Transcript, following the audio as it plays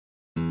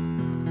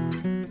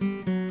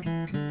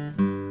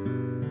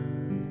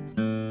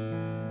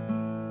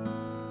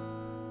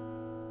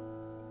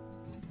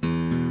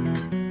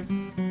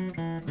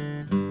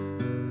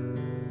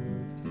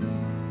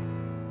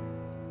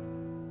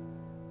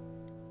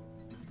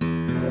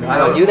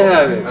You can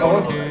have it.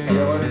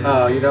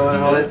 Oh, you don't want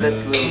to hold it?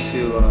 That's a little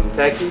too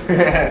tacky.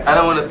 I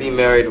don't want to be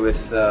married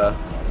with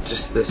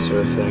just this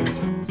sort of thing.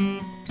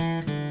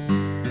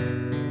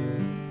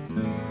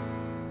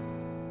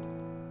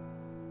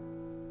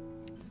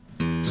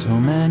 So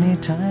many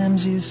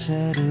times you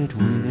said it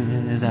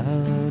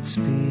without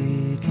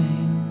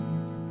speaking.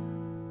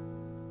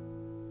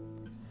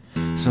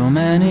 So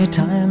many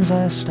times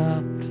I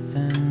stopped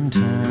then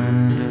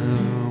turned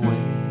away.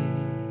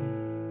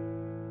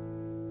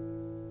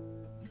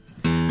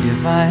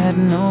 If I had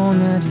known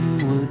that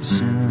you would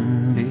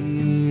soon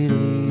be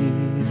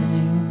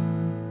leaving,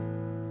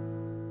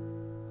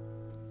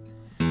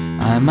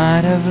 I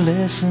might have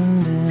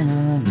listened in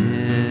a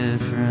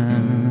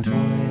different way.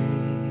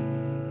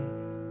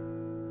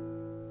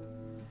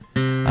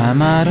 I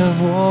might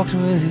have walked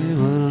with you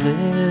a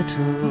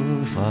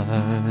little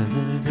farther,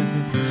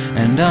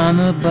 and on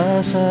the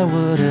bus I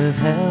would have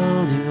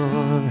held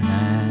your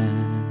hand.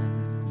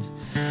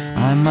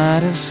 I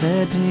might have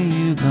said to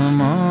you,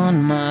 come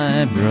on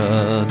my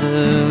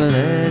brother,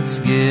 let's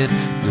get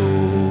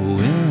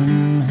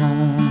going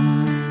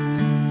home.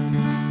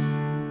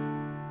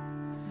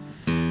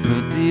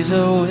 But these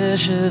are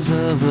wishes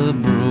of a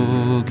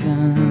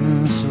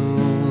broken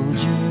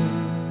soldier,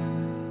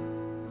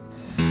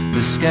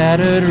 the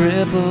scattered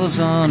ripples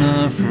on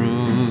a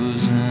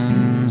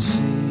frozen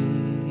sea,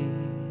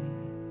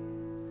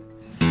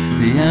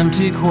 the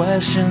empty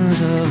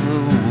questions of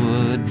a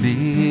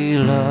would-be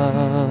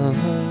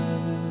lover.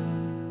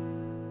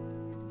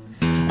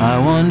 I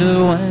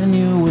wonder when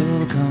you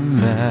will come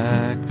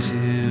back to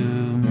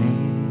me.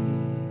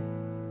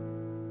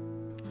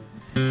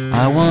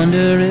 I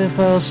wonder if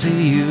I'll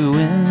see you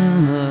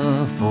in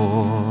the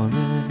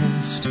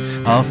forest.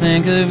 I'll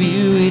think of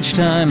you each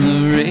time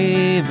the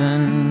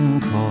raven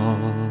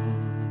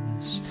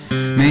calls.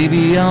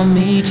 Maybe I'll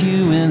meet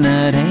you in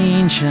that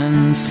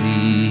ancient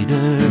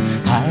cedar,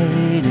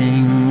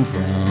 hiding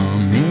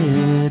from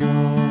it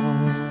all.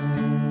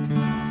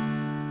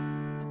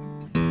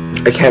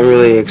 I can't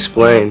really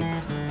explain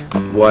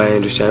why I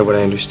understand what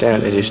I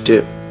understand. I just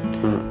do.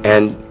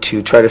 And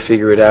to try to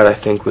figure it out, I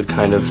think, would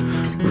kind of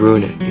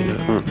ruin it, you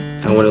know.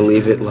 I want to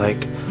leave it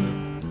like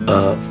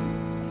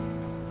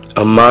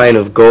a mine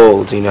of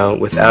gold, you know,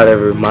 without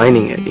ever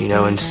mining it, you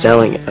know, and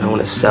selling it. I don't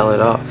want to sell it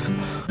off.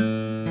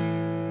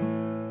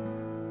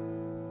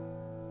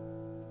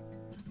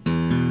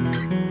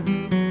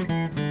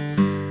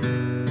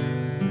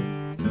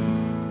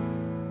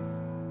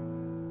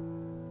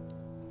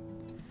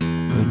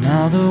 But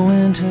now the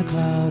winter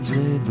clouds,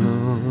 they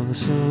blow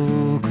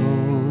so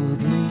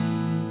coldly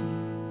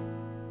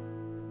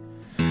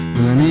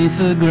beneath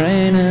the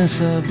grayness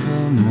of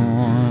the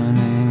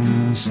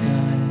morning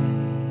sky.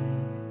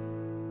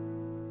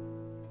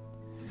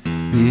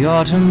 The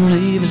autumn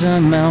leaves are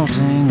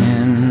melting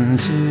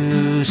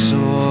into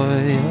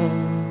soil.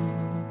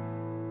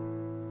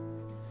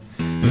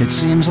 It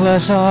seems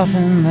less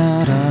often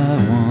that I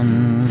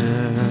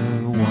wonder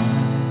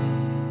why.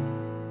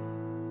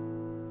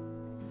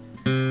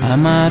 I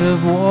might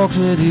have walked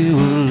with you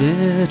a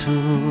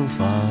little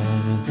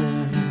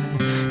farther,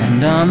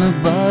 and on the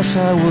bus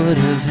I would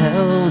have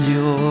held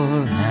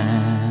your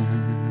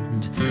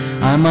hand.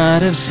 I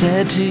might have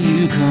said to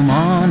you, come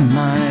on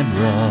my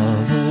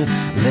brother,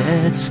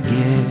 let's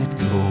get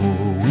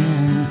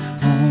going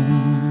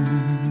home.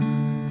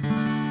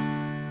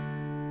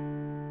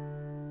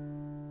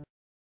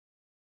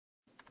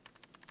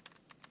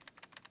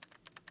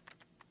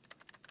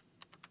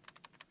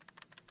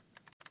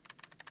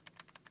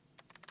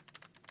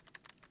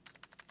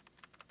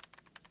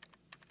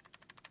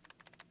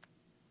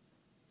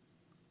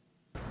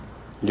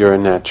 You're a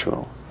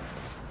natural.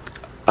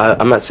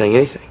 I'm not saying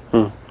anything.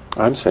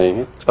 I'm saying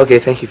it. Okay,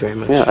 thank you very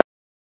much. Yeah.